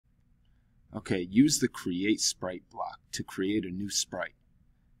Okay, use the create sprite block to create a new sprite.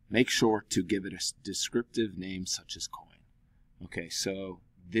 Make sure to give it a descriptive name such as coin. Okay, so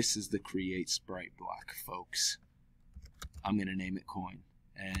this is the create sprite block, folks. I'm going to name it coin.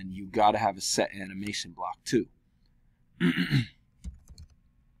 And you got to have a set animation block too.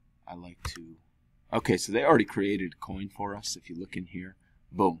 I like to... Okay, so they already created a coin for us. If you look in here,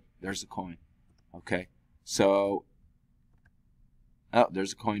 boom, there's a coin. Okay, so... Oh,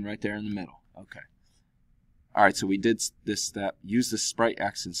 there's a coin right there in the middle. Okay. Alright, so we did this step. Use the sprite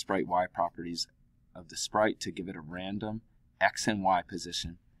X and sprite Y properties of the sprite to give it a random X and Y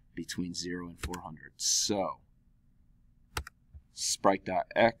position between 0 and 400. So,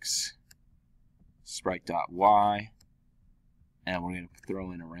 sprite.x, sprite.y, and we're going to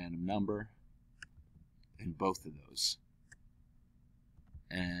throw in a random number in both of those.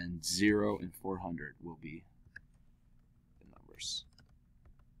 And 0 and 400 will be the numbers.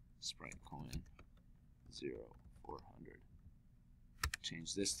 Sprite coin 0, 400.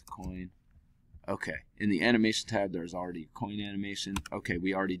 Change this to coin. Okay, in the animation tab there's already a coin animation. Okay,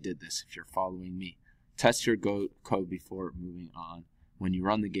 we already did this if you're following me. Test your code before moving on. When you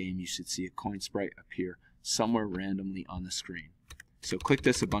run the game, you should see a coin sprite appear somewhere randomly on the screen. So click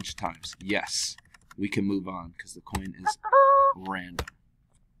this a bunch of times. Yes, we can move on because the coin is random.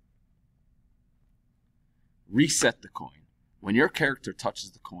 Reset the coin. When your character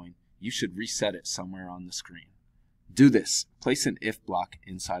touches the coin, you should reset it somewhere on the screen. Do this. Place an if block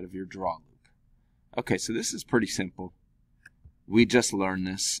inside of your draw loop. Okay, so this is pretty simple. We just learned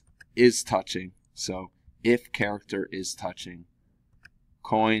this. Is touching. So if character is touching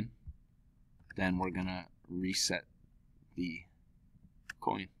coin, then we're going to reset the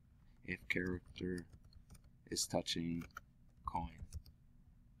coin. If character is touching coin.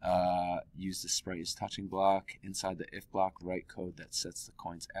 Use the sprite is touching block. Inside the if block, write code that sets the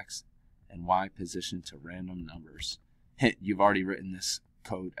coin's X and Y position to random numbers. Hint, you've already written this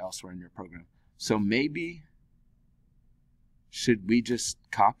code elsewhere in your program. So maybe, should we just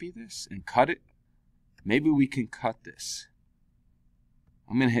copy this and cut it? Maybe we can cut this.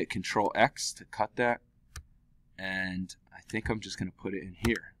 I'm going to hit Control X to cut that. And I think I'm just going to put it in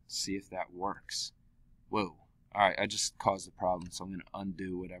here. See if that works. Whoa. Alright, I just caused the problem, so I'm going to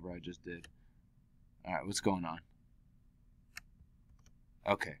undo whatever I just did. Alright, what's going on?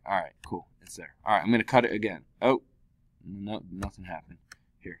 Okay, alright, cool. It's there. Alright, I'm going to cut it again. Oh, no, nothing happened.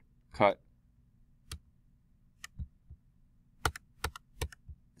 Here, cut.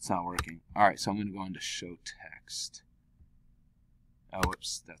 It's not working. Alright, so I'm going to go into show text. Oh,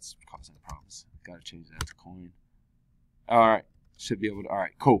 whoops, that's causing problems. Got to change that to coin. Alright, should be able to.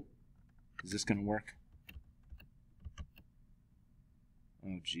 Alright, cool. Is this going to work?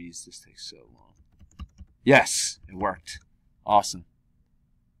 Oh, geez, this takes so long. Yes, it worked. Awesome.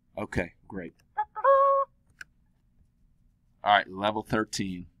 Okay, great. Alright, level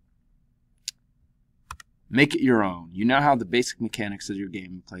 13. Make it your own. You now have the basic mechanics of your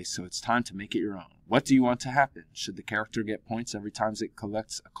game in place, so it's time to make it your own. What do you want to happen? Should the character get points every time it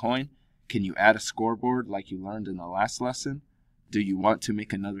collects a coin? Can you add a scoreboard like you learned in the last lesson? Do you want to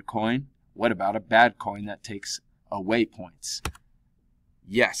make another coin? What about a bad coin that takes away points?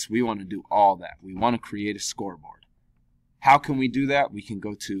 Yes, we want to do all that. We want to create a scoreboard. How can we do that? We can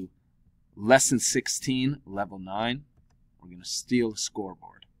go to Lesson 16, Level 9. We're going to steal a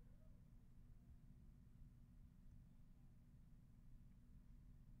scoreboard.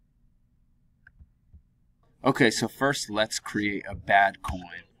 Okay, so first let's create a bad coin.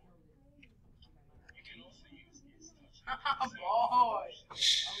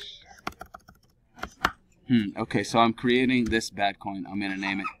 Okay, so I'm creating this bad coin. I'm going to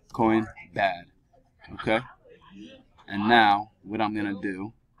name it coin bad. Okay? And now, what I'm going to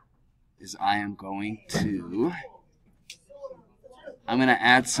do is I'm going to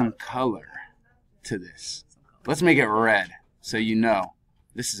add some color to this. Let's make it red so you know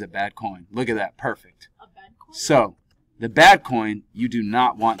this is a bad coin. Look at that. Perfect. So, the bad coin you do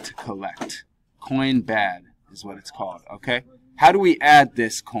not want to collect. Coin bad is what it's called. Okay? How do we add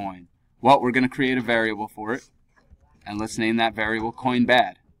this coin? Well, we're going to create a variable for it, and let's name that variable coin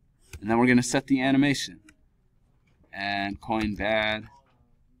bad. And then we're going to set the animation. And coin bad,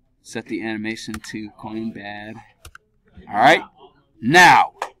 set the animation to coin bad. Alright,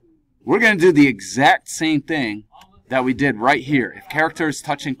 now, we're going to do the exact same thing that we did right here. If character is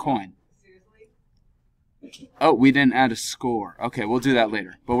touching coin. Oh, we didn't add a score. Okay, we'll do that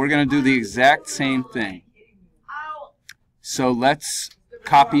later. But we're going to do the exact same thing. So let's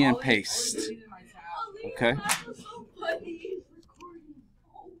copy and paste. Okay.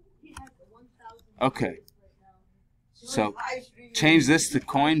 Okay. So change this to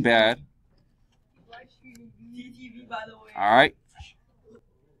coin bad. Alright.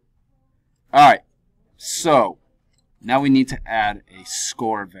 Alright. So, now we need to add a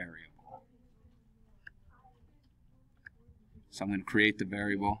score variable. So I'm going to create the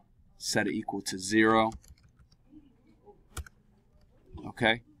variable, set it equal to 0.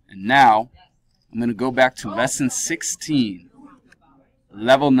 Okay. And now, I'm going to go back to lesson 16,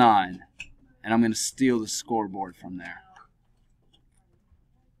 level 9, and I'm going to steal the scoreboard from there.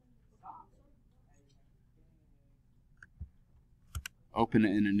 Open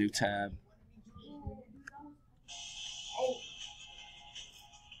it in a new tab.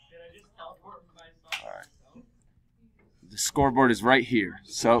 Alright. The scoreboard is right here.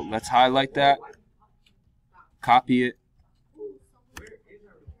 So let's highlight that, copy it,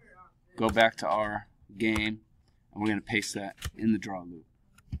 go back to our game, and we're going to paste that in the draw loop.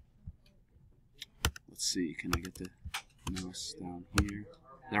 Let's see, can I get the mouse down here?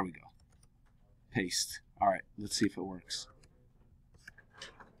 There we go. Paste. Alright, let's see if it works.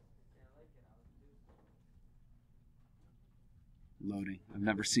 Loading. I've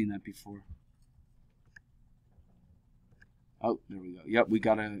never seen that before. Oh, there we go. Yep, we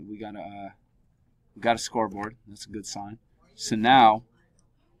got a scoreboard. That's a good sign. So now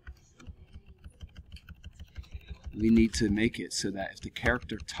we need to make it so that if the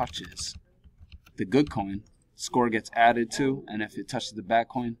character touches the good coin, score gets added to, and if it touches the bad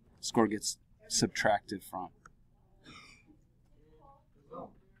coin, score gets subtracted from.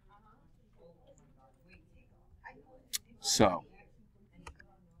 So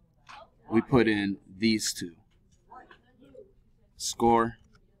we put in these two. Score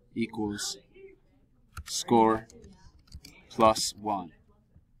equals score plus 1.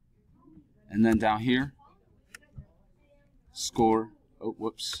 And then down here, score, oh,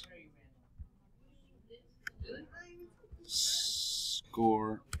 whoops.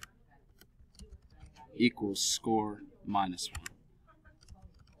 Score equals score minus 1.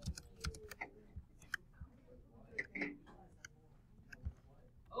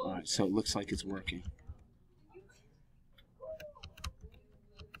 Alright, so it looks like it's working.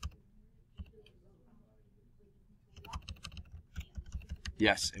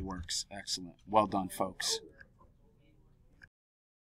 Yes, it works. Excellent. Well done, folks.